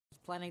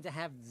planning to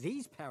have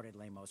these powdered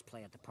lamos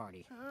play at the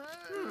party.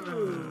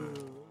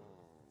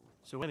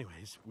 So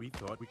anyways, we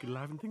thought we could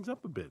liven things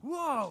up a bit.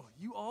 Whoa,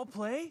 you all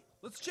play?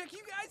 Let's check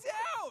you guys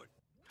out!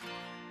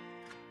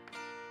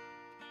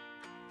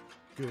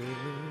 Girl,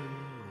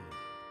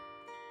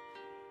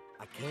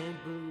 I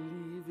can't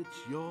believe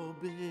it's your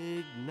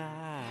big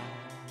night.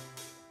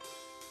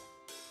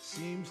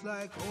 Seems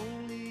like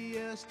only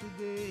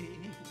yesterday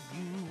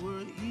you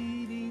were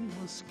eating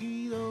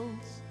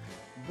mosquitoes,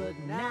 But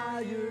now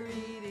you're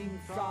eating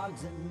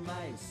frogs and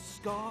mice.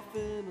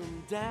 Scarfing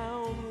them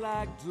down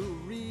like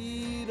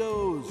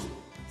Doritos.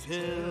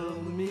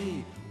 Tell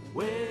me,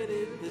 where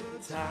did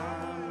the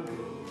time go,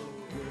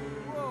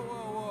 girl? Whoa,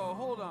 whoa, whoa,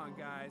 hold on,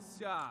 guys,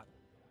 stop.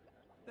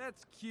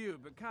 That's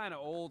cute, but kind of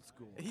old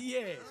school.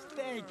 Yes,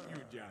 thank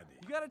you, Johnny.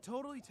 You gotta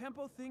totally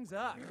tempo things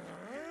up.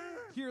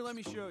 Here, let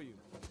me show you.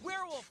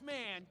 Werewolf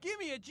man, give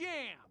me a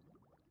jam!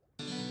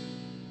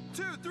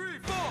 2, 3,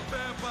 4.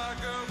 Vampire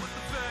girl with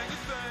the fangy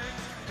fang.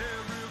 Hair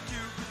real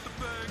cute with the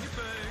fangy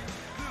fang.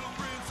 Little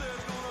princess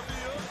gonna be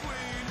a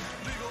queen.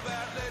 Legal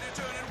bad lady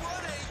turning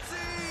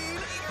 118.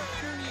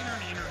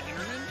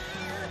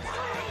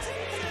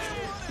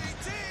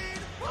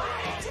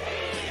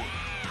 118.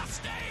 Yeah,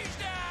 stage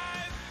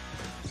dive.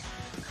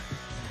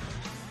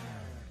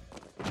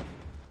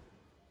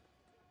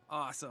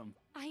 Awesome.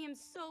 I am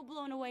so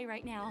blown away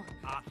right now.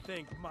 I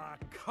think my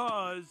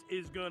cuz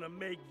is gonna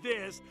make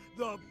this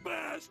the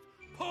best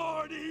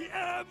party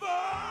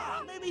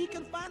ever! maybe he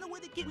can find a way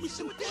to give me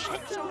some tips. Yeah,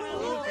 I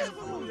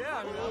mean,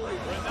 I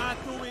like We're not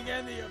doing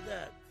any of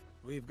that.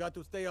 We've got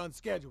to stay on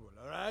schedule,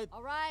 all right?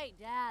 All right,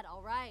 Dad,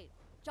 all right.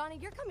 Johnny,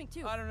 you're coming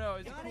too. I don't know,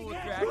 it's cool with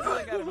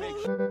Dracula, I gotta make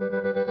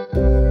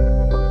sure.